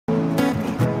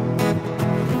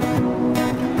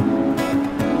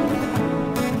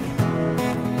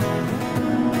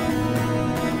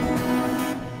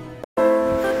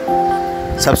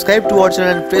Subscribe to our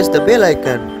channel and press the bell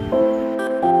icon.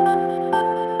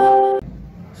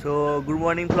 So good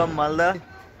morning from Malda.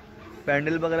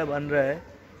 Pandal वगैरह बन रहा है।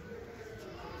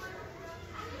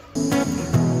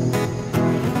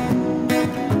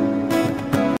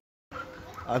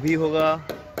 अभी होगा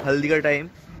हल्दी का टाइम,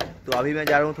 तो अभी मैं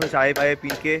जा रहा हूँ, थोड़ा चाय पाए पी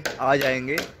के आ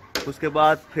जाएंगे। उसके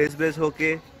बाद फ्रेश व्रेश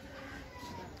होके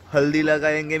हल्दी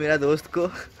लगाएंगे मेरा दोस्त को।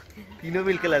 तीनों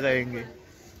मिलके लगाएंगे,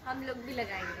 हम लोग भी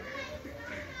लगाएंगे।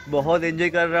 बहुत एंजॉय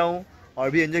कर रहा हूँ और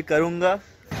भी एंजॉय करूँगा।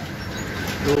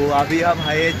 तो अभी हम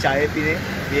आए चाय पीने।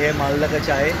 ये है मालदा का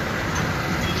चाय,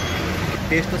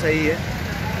 टेस्ट तो सही है।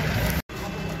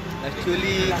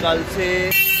 एक्चुअली कल से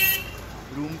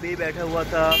रूम पे ही बैठा हुआ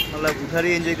था, मतलब उधर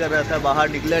ही एंजॉय कर रहा था, बाहर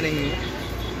निकला नहीं हूँ।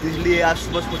 इसलिए आज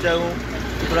सुबह सोचा हूँ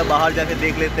थोड़ा बाहर जाके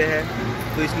देख लेते हैं,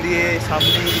 तो इसलिए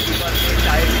सामने ही दुकान में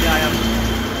चाय पीने आया हूँ।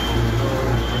 तो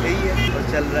यही है,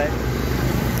 बस चल रहा है।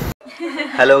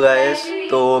 हेलो गाइस,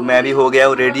 तो मैं भी हो गया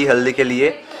हूँ रेडी हल्दी के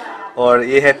लिए, और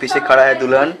ये है पीछे खड़ा है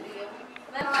दुल्हन।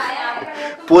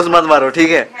 पोज मत मारो, ठीक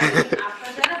है?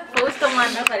 पोज तो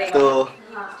मारना पड़ेगा। तो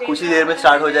कुछ ही देर में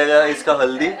स्टार्ट हो जाएगा इसका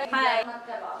हल्दी।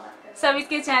 सब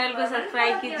इसके चैनल को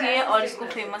सब्सक्राइब कीजिए और इसको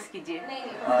फेमस कीजिए।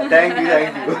 Thank you,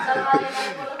 thank you.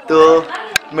 तो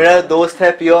मेरा दोस्त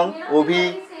है पियोंग, वो भी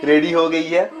रेडी हो गई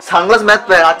है। सनग्लास मत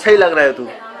पहन, अच्छा ही लग रहा है तू।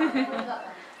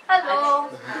 हेलो।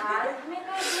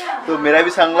 तो मेरा भी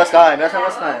सनग्लास कहाँ है? मेरा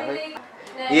सनग्लास कहाँ है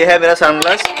भाई? ये है मेरा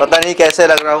सनग्लास। पता नहीं कैसे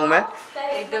लग रहा हूँ मैं।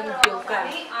 एकदम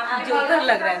जोकर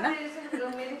लग रहा है ना?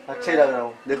 अच्छा ही लग रहा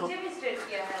हूँ, देखो।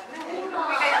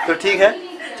 तो ठीक है,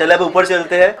 चलो अब ऊपर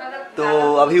चलते हैं।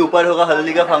 तो अभी ऊपर होगा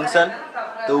हल्दी का फंक्शन,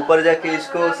 तो ऊपर जाके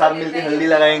इसको सब मिलके हल्दी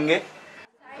लगाएंगे।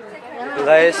 तो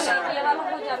गाइस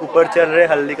ऊपर चल रहे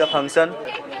हल्दी का function.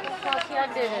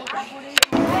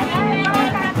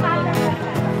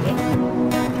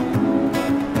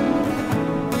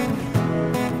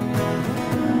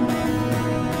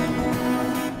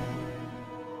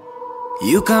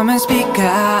 You come and speak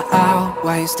out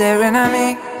while you're staring at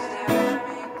me.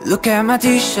 Look at my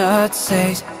t-shirt,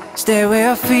 says stay where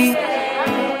your feet.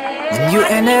 And you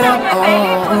ended up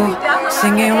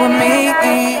singing with me.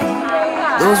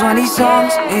 Those funny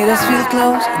songs made us feel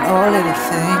close and all little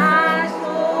things.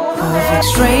 Perfect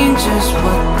strangers,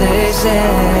 what they say.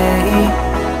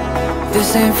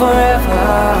 This ain't forever.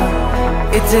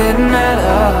 It didn't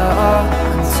matter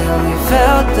until we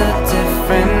felt a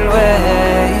different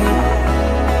way.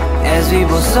 As we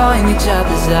both saw in each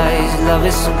other's eyes, love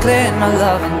is so clear and our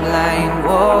love in blind.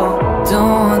 Whoa,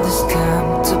 don't want this time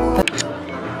to pass.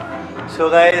 So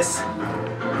guys,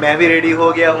 मैं भी ready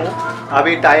हो गया हूँ।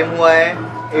 अभी time हुआ है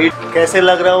 8। कैसे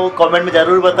लग रहा हूँ कमेंट में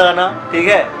ज़रूर बताना, ठीक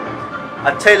है?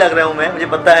 अच्छा ही लग रहा हूँ मैं, मुझे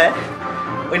पता है।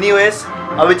 एनीवेज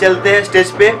अभी चलते हैं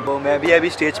स्टेज पे। तो मैं भी अभी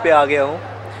स्टेज पे आ गया हूँ।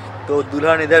 तो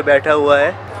दुल्हन इधर बैठा हुआ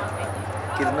है,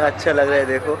 कितना अच्छा लग रहा है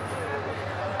देखो।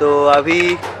 तो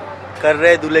अभी कर रहे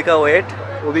हैं दूल्हे का वेट,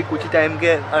 वो भी कुछ ही टाइम के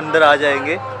अंदर आ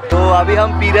जाएंगे। तो अभी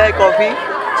हम पी रहे हैं कॉफ़ी।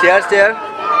 चेयर चेयर,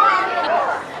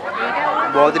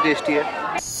 बहुत ही टेस्टी है।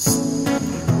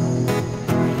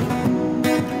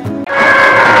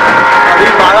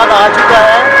 अभी बारात आ चुका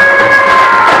है।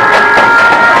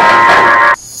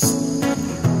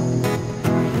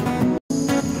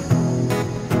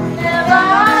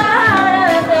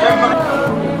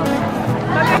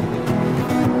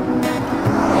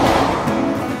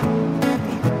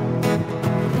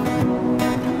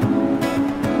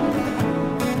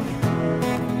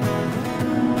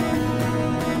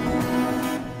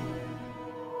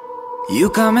 You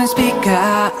come and speak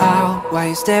out while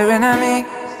you're staring at me.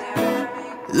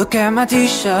 Look at my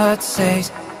t-shirt,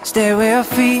 says stay where your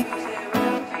feet.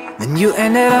 Then you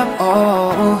ended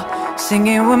up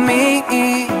singing with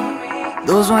me.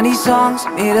 Those funny songs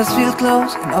made us feel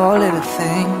close and all little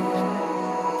things.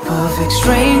 Perfect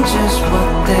strangers,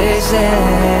 what they say.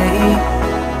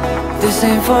 This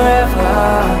ain't forever.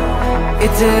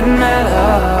 It didn't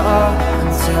matter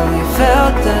until we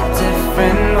felt a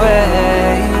different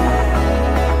way.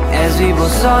 As we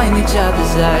both saw in each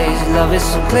other's eyes, love is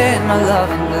so clear and my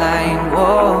love in blind.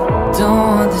 Whoa, don't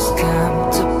want this time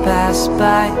to pass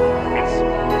by.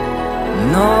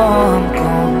 No, I'm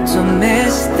going to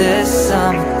miss this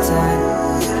summertime.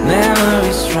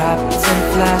 Memories trapped in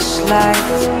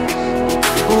flashlights.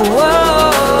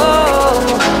 Whoa,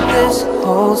 this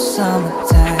whole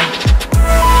summertime.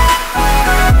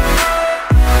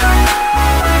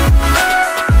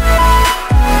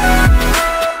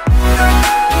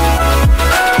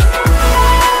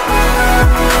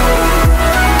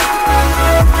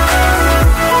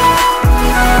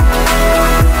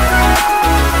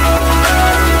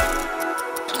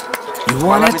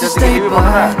 wanted to stay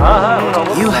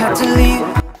but you had to leave.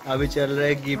 अभी चल रहा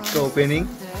है gift का opening.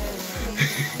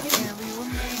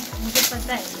 मुझे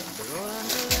पता है।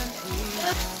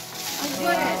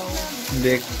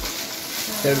 देख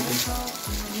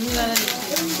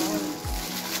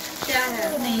क्या है?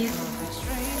 नहीं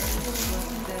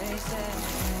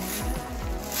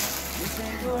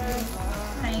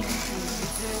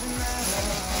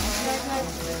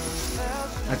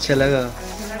अच्छा लगा।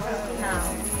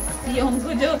 ये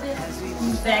उनको जो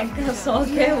बैग का शौक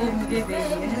है वो मुझे दे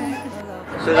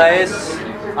दिया। सो गाइस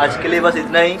आज के लिए बस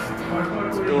इतना ही।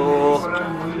 तो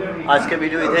आज का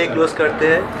वीडियो इधर ही क्लोज करते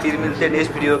हैं, फिर मिलते हैं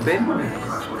नेक्स्ट वीडियो पे।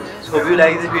 Hope you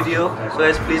like this video. So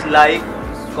guys please like,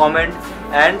 comment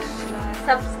and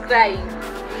subscribe.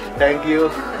 Thank you.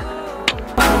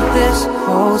 This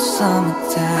whole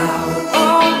summertime